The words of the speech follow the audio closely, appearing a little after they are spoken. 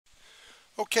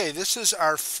Okay, this is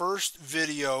our first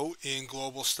video in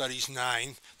Global Studies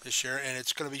 9 this year, and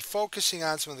it's going to be focusing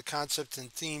on some of the concepts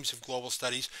and themes of global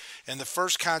studies. And the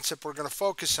first concept we're going to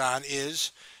focus on is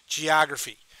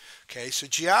geography. Okay, so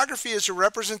geography is a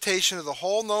representation of the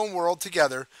whole known world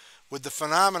together with the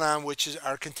phenomenon which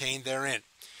are contained therein.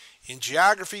 In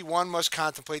geography, one must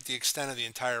contemplate the extent of the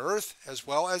entire earth, as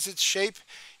well as its shape,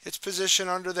 its position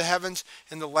under the heavens,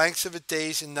 and the lengths of its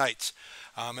days and nights.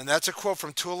 And that's a quote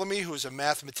from Ptolemy, who was a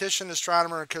mathematician,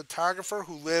 astronomer, and cartographer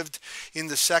who lived in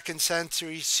the 2nd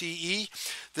century CE.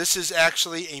 This is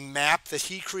actually a map that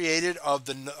he created of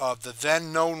the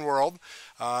then known world.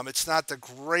 It's not the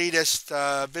greatest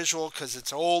visual because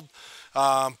it's old,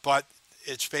 but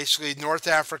it's basically North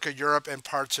Africa, Europe, and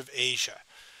parts of Asia.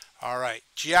 All right,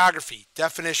 geography,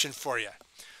 definition for you.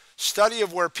 Study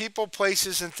of where people,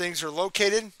 places, and things are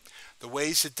located, the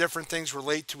ways that different things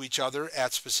relate to each other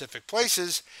at specific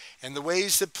places, and the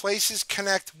ways that places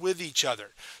connect with each other.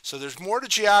 So there's more to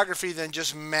geography than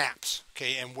just maps,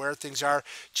 okay, and where things are.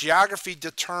 Geography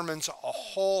determines a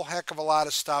whole heck of a lot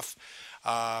of stuff.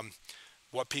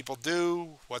 What people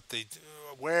do, what they do,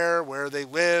 where they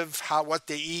live, what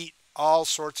they eat, all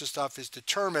sorts of stuff is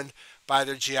determined by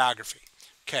their geography.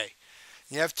 Okay,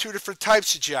 you have two different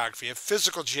types of geography. You have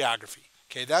physical geography.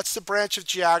 Okay, that's the branch of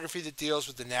geography that deals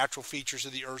with the natural features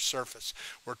of the Earth's surface.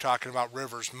 We're talking about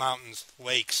rivers, mountains,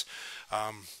 lakes,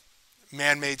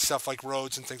 man-made stuff like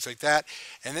roads and things like that.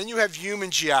 And then you have human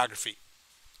geography,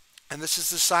 and this is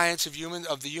the science of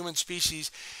the human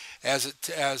species as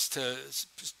to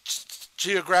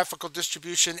geographical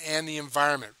distribution and the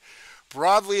environment.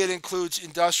 Broadly, it includes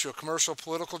industrial, commercial,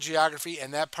 political geography,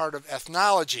 and that part of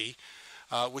ethnology,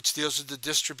 which deals with the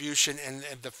distribution and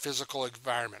the physical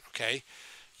environment, okay?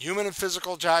 Human and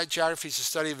physical geography is the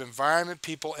study of environment,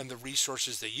 people, and the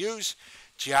resources they use.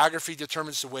 Geography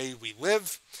determines the way we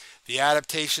live, the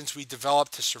adaptations we develop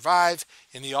to survive,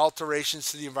 and the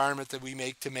alterations to the environment that we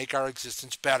make to make our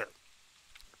existence better.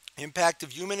 Impact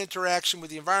of human interaction with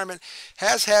the environment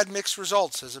has had mixed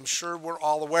results, as I'm sure we're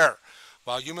all aware.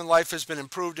 While human life has been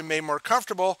improved and made more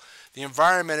comfortable, the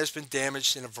environment has been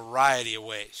damaged in a variety of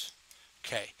ways.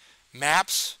 Okay,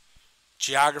 maps,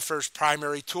 geographer's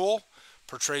primary tool,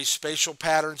 portrays spatial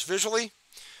patterns visually.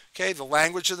 Okay, the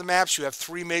language of the maps, you have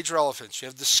three major elements. You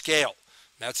have the scale.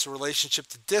 That's the relationship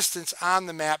to distance on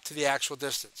the map to the actual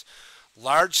distance.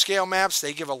 Large scale maps,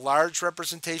 they give a large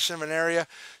representation of an area,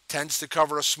 tends to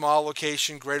cover a small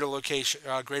location,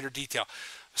 greater detail.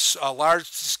 A large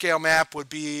scale map would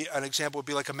be, an example would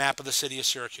be like a map of the city of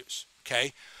Syracuse.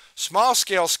 Okay, small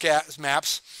scale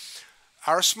maps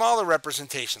are a smaller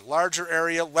representation, larger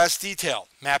area, less detail.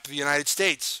 Map of the United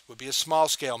States would be a small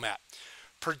scale map.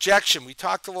 Projection, we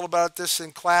talked a little about this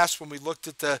in class when we looked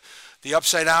at the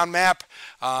upside down map.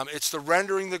 It's the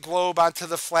rendering the globe onto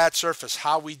the flat surface.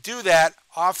 How we do that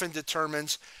often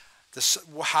determines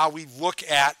how we look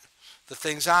at the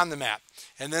things on the map.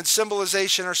 And then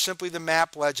symbolization or simply the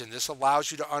map legend. This allows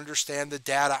you to understand the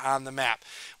data on the map.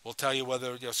 We'll tell you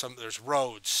whether there's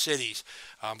roads, cities,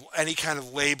 any kind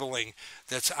of labeling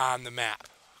that's on the map.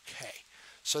 Okay,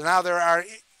 so now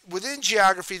within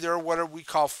geography there are what we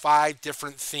call 5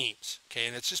 different themes. Okay,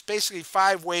 and it's just basically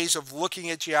 5 ways of looking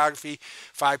at geography,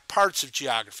 5 parts of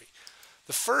geography.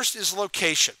 The first is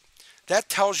location. That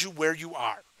tells you where you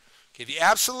are. Okay, the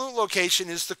absolute location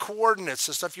is the coordinates,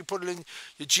 the stuff you put in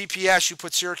your GPS. You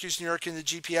put Syracuse, New York in the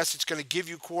GPS, it's going to give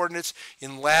you coordinates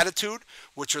in latitude,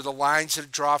 which are the lines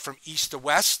that draw from east to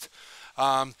west,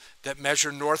 that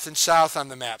measure north and south on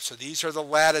the map. So these are the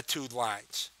latitude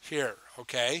lines here,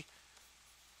 okay?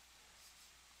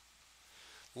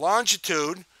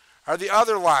 Longitude are the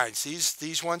other lines,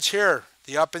 these ones here,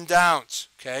 the up and downs,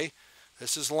 okay?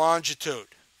 This is longitude.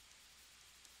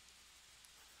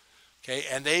 Okay,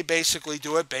 and they basically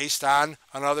do it based on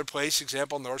another place,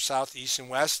 example, north, south, east, and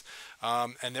west.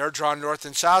 And they're drawn north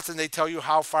and south, and they tell you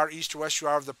how far east or west you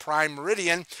are of the prime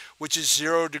meridian, which is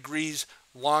 0 degrees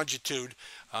longitude,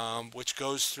 which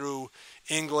goes through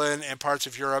England and parts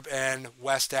of Europe and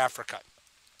West Africa.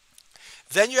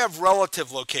 Then you have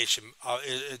relative location.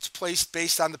 It's placed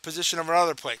based on the position of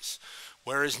another place.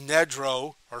 Where is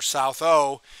Nedrow, or South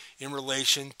O, in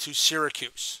relation to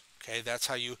Syracuse? Okay, that's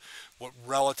what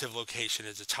relative location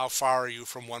is. It's how far are you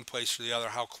from one place to the other,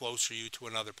 how close are you to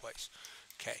another place.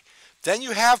 Okay, then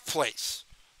you have place.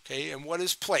 Okay, and what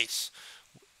is place?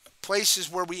 Place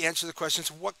is where we answer the questions,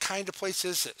 what kind of place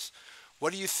is this?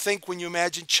 What do you think when you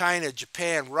imagine China,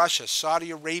 Japan, Russia,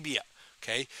 Saudi Arabia?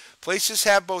 Okay, places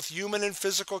have both human and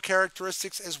physical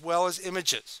characteristics as well as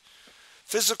images.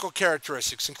 Physical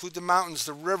characteristics include the mountains,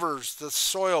 the rivers, the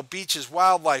soil, beaches,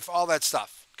 wildlife, all that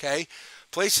stuff. Okay,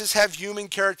 Places have human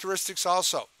characteristics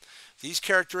also. These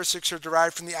characteristics are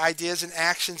derived from the ideas and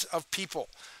actions of people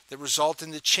that result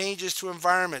in the changes to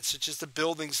environments, such as the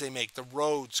buildings they make, the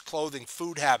roads, clothing,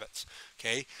 food habits.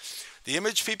 Okay? The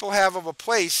image people have of a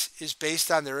place is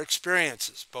based on their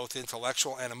experiences, both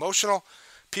intellectual and emotional.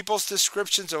 People's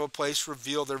descriptions of a place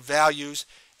reveal their values,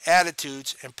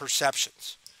 attitudes, and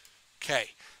perceptions. Okay,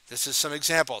 this is some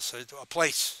examples. A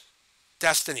place,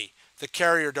 Destiny, the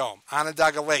Carrier Dome,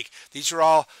 Onondaga Lake. These are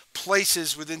all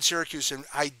places within Syracuse and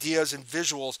ideas and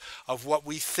visuals of what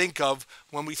we think of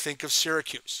when we think of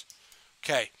Syracuse.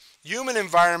 Okay, human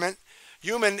environment.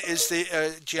 Human is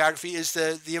the geography is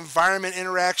the environment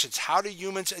interactions. How do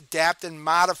humans adapt and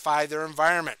modify their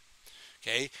environment?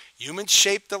 Okay, humans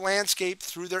shape the landscape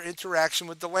through their interaction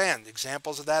with the land.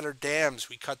 Examples of that are dams.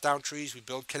 We cut down trees. We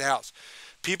build canals.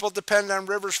 People depend on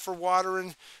rivers for water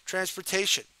and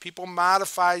transportation. People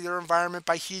modify their environment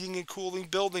by heating and cooling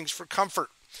buildings for comfort.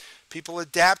 People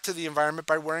adapt to the environment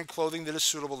by wearing clothing that is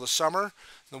suitable to summer,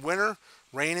 the winter,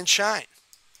 rain, and shine.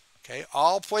 Okay,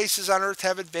 all places on Earth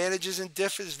have advantages and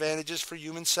disadvantages for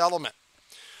human settlement.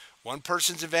 One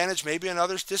person's advantage may be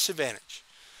another's disadvantage.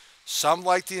 Some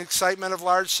like the excitement of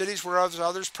large cities, whereas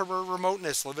others prefer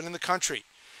remoteness, living in the country.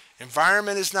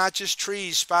 Environment is not just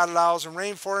trees, spotted owls, and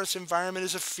rainforests. Environment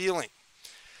is a feeling.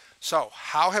 So,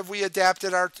 how have we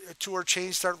adapted to or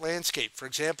changed our landscape? For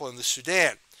example, in the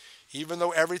Sudan, even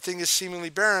though everything is seemingly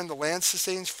barren, the land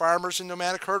sustains farmers and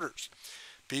nomadic herders.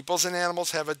 Peoples and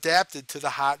animals have adapted to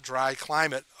the hot, dry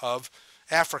climate of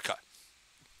Africa.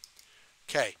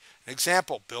 Okay, an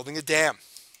example, building a dam,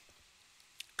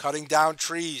 cutting down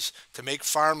trees to make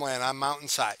farmland on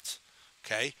mountainsides.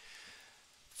 Okay.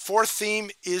 Fourth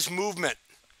theme is movement,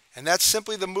 and that's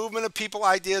simply the movement of people,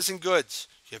 ideas, and goods.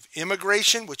 You have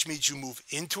immigration, which means you move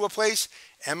into a place,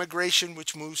 emigration,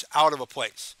 which moves out of a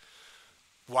place.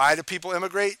 Why do people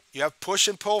immigrate? You have push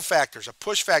and pull factors. A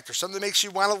push factor, something that makes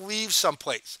you want to leave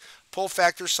someplace. Pull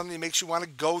factor is something that makes you want to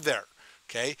go there.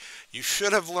 Okay, you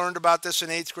should have learned about this in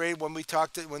 8th grade when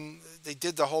they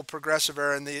did the whole progressive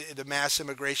era and the mass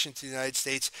immigration to the United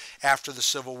States after the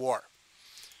Civil War.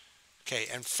 Okay,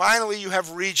 and finally you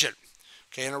have region.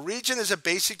 Okay, and a region is a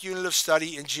basic unit of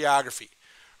study in geography.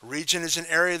 A region is an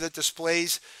area that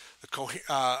displays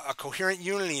a coherent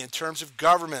unity in terms of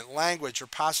government, language, or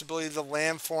possibility of the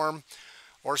landform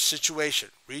or situation.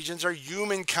 Regions are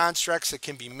human constructs that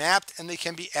can be mapped and they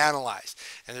can be analyzed.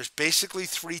 And there's basically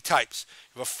 3 types.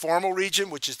 You have a formal region,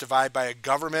 which is divided by a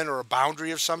government or a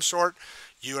boundary of some sort.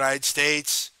 United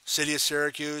States, City of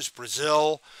Syracuse,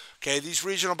 Brazil. Okay, these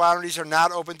regional boundaries are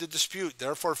not open to dispute.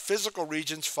 Therefore, physical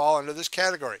regions fall under this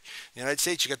category. In the United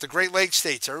States, you got the Great Lakes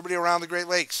states, everybody around the Great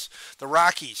Lakes. The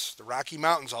Rockies, the Rocky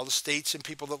Mountains, all the states and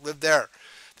people that live there.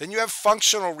 Then you have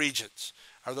functional regions,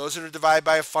 are those that are divided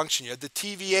by a function. You have the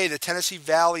TVA, the Tennessee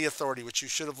Valley Authority, which you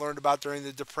should have learned about during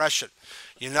the Depression.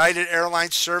 United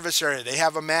Airlines Service Area, they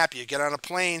have a map. You get on a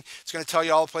plane, it's going to tell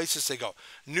you all the places they go.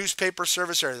 Newspaper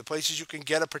Service Area, the places you can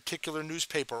get a particular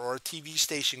newspaper or a TV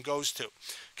station goes to.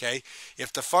 Okay,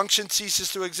 if the function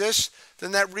ceases to exist,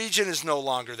 then that region is no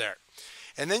longer there.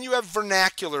 And then you have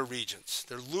vernacular regions.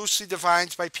 They're loosely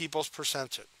defined by people's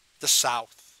perception. The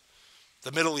South,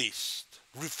 the Middle East,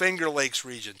 Finger Lakes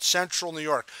region, Central New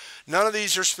York. None of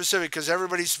these are specific because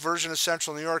everybody's version of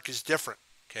Central New York is different.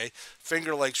 Okay,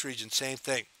 Finger Lakes region, same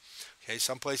thing. Okay,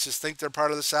 some places think they're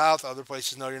part of the South, other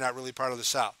places know you're not really part of the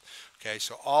South. Okay,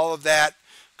 so all of that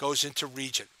goes into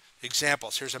region.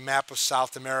 Examples, here's a map of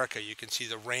South America. You can see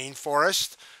the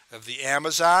rainforest of the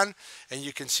Amazon, and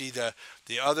you can see the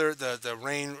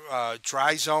rain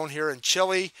dry zone here in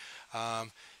Chile.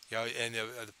 And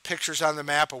the pictures on the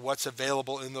map of what's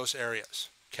available in those areas.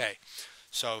 Okay,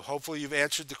 so hopefully you've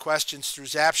answered the questions through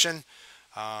Zaption,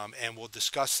 and we'll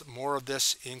discuss more of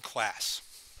this in class.